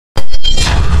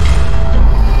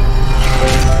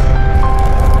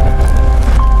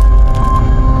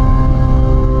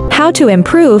how to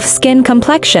improve skin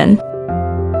complexion.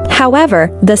 However,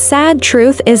 the sad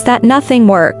truth is that nothing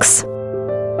works.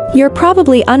 You're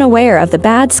probably unaware of the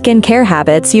bad skincare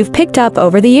habits you've picked up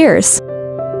over the years.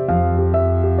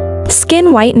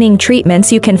 Skin whitening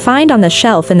treatments you can find on the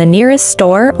shelf in the nearest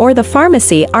store or the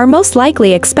pharmacy are most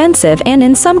likely expensive and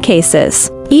in some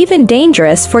cases, even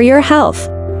dangerous for your health.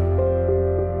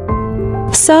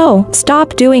 So,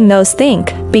 stop doing those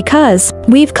things, because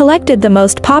we've collected the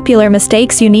most popular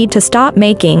mistakes you need to stop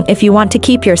making if you want to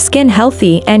keep your skin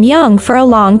healthy and young for a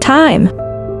long time.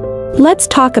 Let's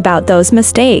talk about those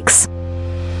mistakes.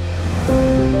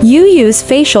 You use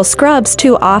facial scrubs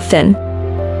too often.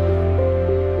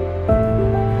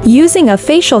 Using a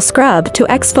facial scrub to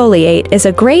exfoliate is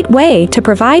a great way to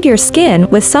provide your skin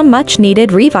with some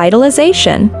much-needed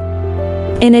revitalization.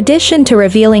 In addition to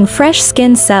revealing fresh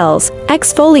skin cells,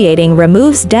 exfoliating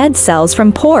removes dead cells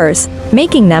from pores,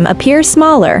 making them appear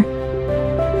smaller.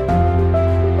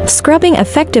 Scrubbing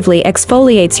effectively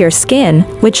exfoliates your skin,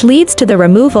 which leads to the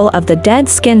removal of the dead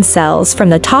skin cells from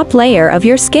the top layer of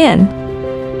your skin.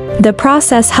 The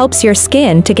process helps your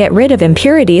skin to get rid of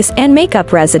impurities and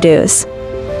makeup residues.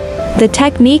 The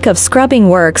technique of scrubbing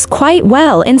works quite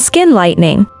well in skin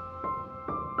lightening.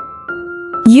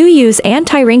 You use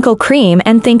anti-wrinkle cream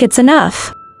and think it's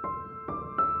enough.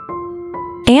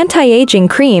 Anti-aging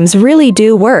creams really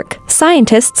do work,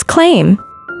 scientists claim.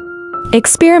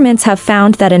 Experiments have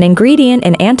found that an ingredient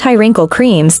in anti-wrinkle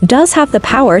creams does have the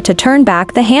power to turn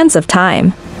back the hands of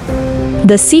time.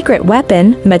 The secret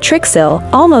weapon, matrixyl,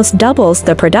 almost doubles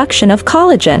the production of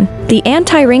collagen, the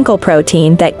anti-wrinkle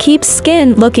protein that keeps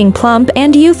skin looking plump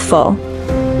and youthful.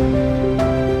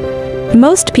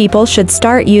 Most people should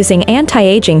start using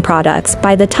anti-aging products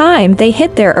by the time they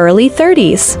hit their early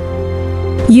 30s.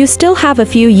 You still have a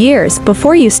few years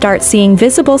before you start seeing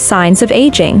visible signs of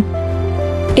aging.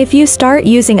 If you start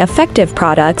using effective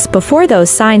products before those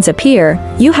signs appear,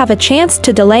 you have a chance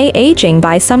to delay aging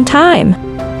by some time.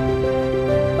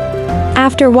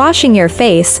 After washing your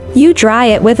face, you dry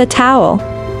it with a towel.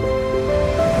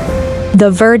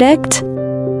 The verdict?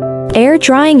 Air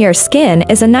drying your skin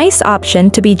is a nice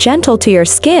option to be gentle to your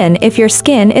skin if your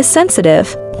skin is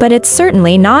sensitive, but it's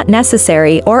certainly not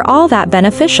necessary or all that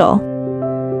beneficial.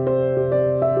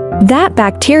 That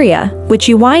bacteria, which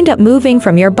you wind up moving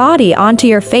from your body onto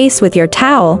your face with your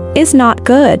towel, is not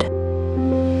good.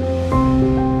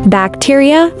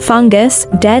 Bacteria, fungus,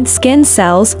 dead skin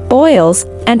cells, oils,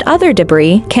 and other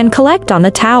debris can collect on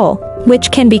the towel,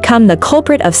 which can become the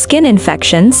culprit of skin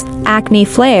infections, acne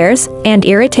flares, and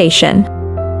irritation.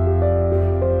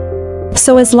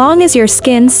 So as long as your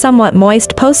skin's somewhat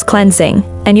moist post-cleansing,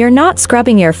 and you're not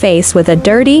scrubbing your face with a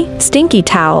dirty, stinky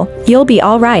towel, you'll be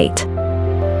alright.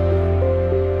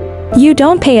 You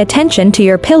don't pay attention to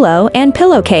your pillow and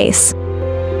pillowcase.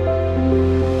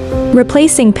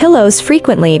 Replacing pillows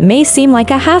frequently may seem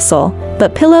like a hassle,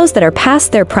 but pillows that are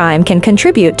past their prime can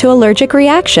contribute to allergic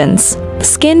reactions,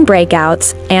 skin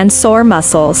breakouts, and sore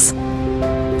muscles.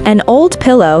 An old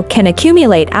pillow can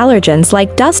accumulate allergens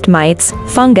like dust mites,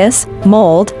 fungus,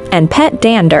 mold, and pet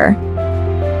dander.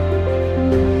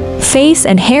 Face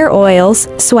and hair oils,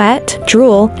 sweat,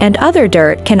 drool, and other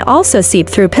dirt can also seep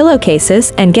through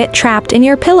pillowcases and get trapped in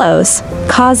your pillows,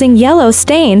 causing yellow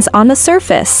stains on the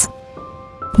surface.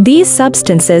 These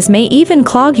substances may even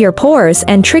clog your pores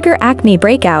and trigger acne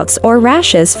breakouts or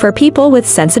rashes for people with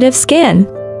sensitive skin.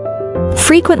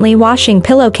 Frequently washing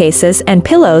pillowcases and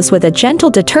pillows with a gentle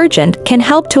detergent can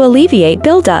help to alleviate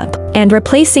buildup, and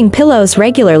replacing pillows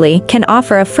regularly can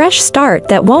offer a fresh start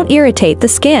that won't irritate the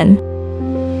skin.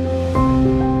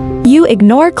 You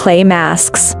ignore clay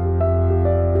masks.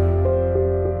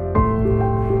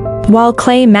 While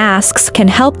clay masks can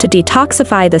help to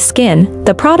detoxify the skin,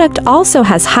 the product also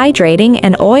has hydrating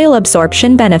and oil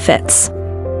absorption benefits.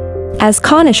 As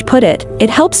Kanish put it, it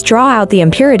helps draw out the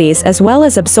impurities as well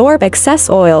as absorb excess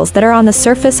oils that are on the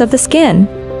surface of the skin.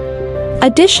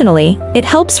 Additionally, it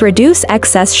helps reduce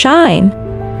excess shine.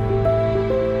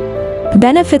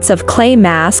 Benefits of clay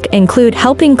mask include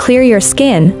helping clear your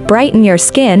skin, brighten your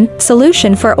skin,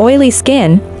 solution for oily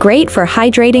skin, great for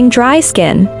hydrating dry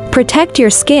skin, protect your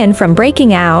skin from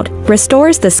breaking out,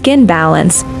 restores the skin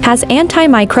balance, has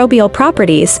antimicrobial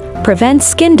properties, prevents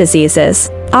skin diseases,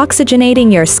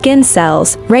 oxygenating your skin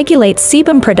cells, regulates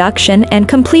sebum production, and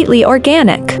completely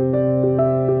organic.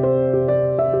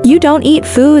 You don't eat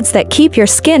foods that keep your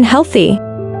skin healthy.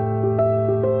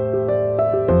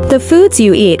 The foods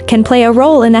you eat can play a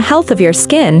role in the health of your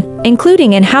skin,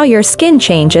 including in how your skin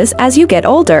changes as you get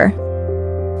older.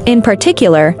 In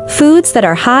particular, foods that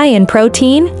are high in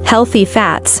protein, healthy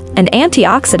fats, and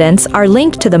antioxidants are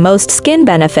linked to the most skin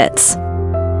benefits.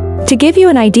 To give you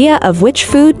an idea of which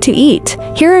food to eat,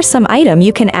 here are some items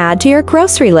you can add to your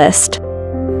grocery list.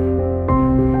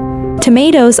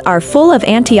 Tomatoes are full of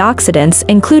antioxidants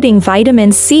including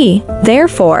vitamin C,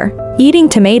 therefore, eating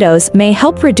tomatoes may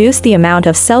help reduce the amount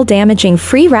of cell-damaging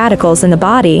free radicals in the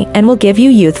body and will give you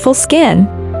youthful skin.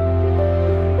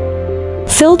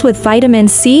 Filled with vitamin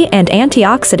C and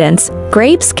antioxidants,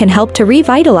 grapes can help to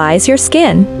revitalize your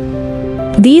skin.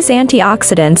 These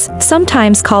antioxidants,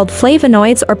 sometimes called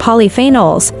flavonoids or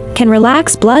polyphenols, can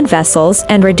relax blood vessels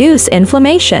and reduce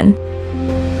inflammation.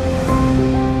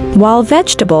 While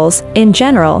vegetables, in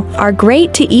general, are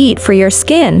great to eat for your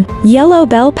skin, yellow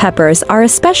bell peppers are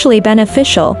especially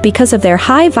beneficial because of their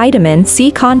high vitamin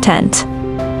C content.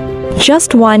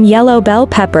 Just one yellow bell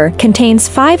pepper contains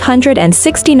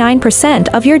 569%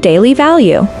 of your daily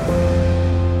value.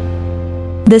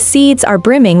 The seeds are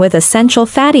brimming with essential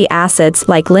fatty acids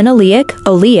like linoleic,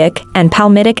 oleic, and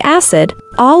palmitic acid,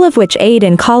 all of which aid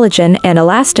in collagen and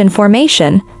elastin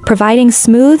formation, providing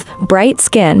smooth, bright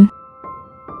skin.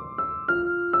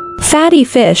 Fatty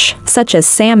fish, such as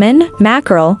salmon,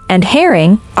 mackerel, and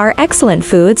herring, are excellent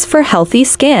foods for healthy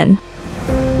skin.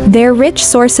 They're rich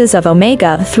sources of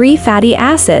omega-3 fatty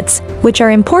acids, which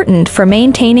are important for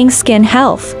maintaining skin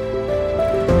health.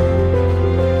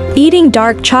 Eating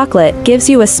dark chocolate gives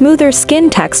you a smoother skin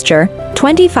texture,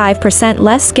 25%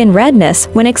 less skin redness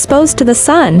when exposed to the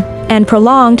sun, and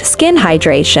prolonged skin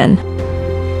hydration.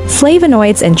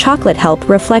 Flavonoids in chocolate help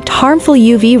reflect harmful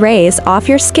UV rays off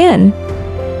your skin.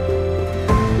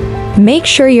 Make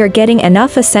sure you're getting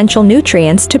enough essential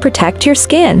nutrients to protect your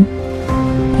skin.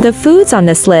 The foods on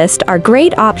this list are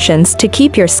great options to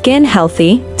keep your skin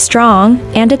healthy, strong,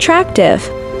 and attractive.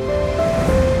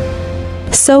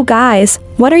 So guys,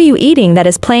 what are you eating that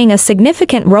is playing a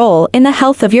significant role in the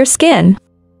health of your skin?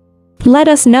 Let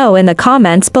us know in the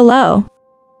comments below.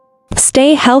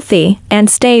 Stay healthy and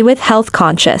stay with health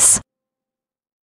conscious.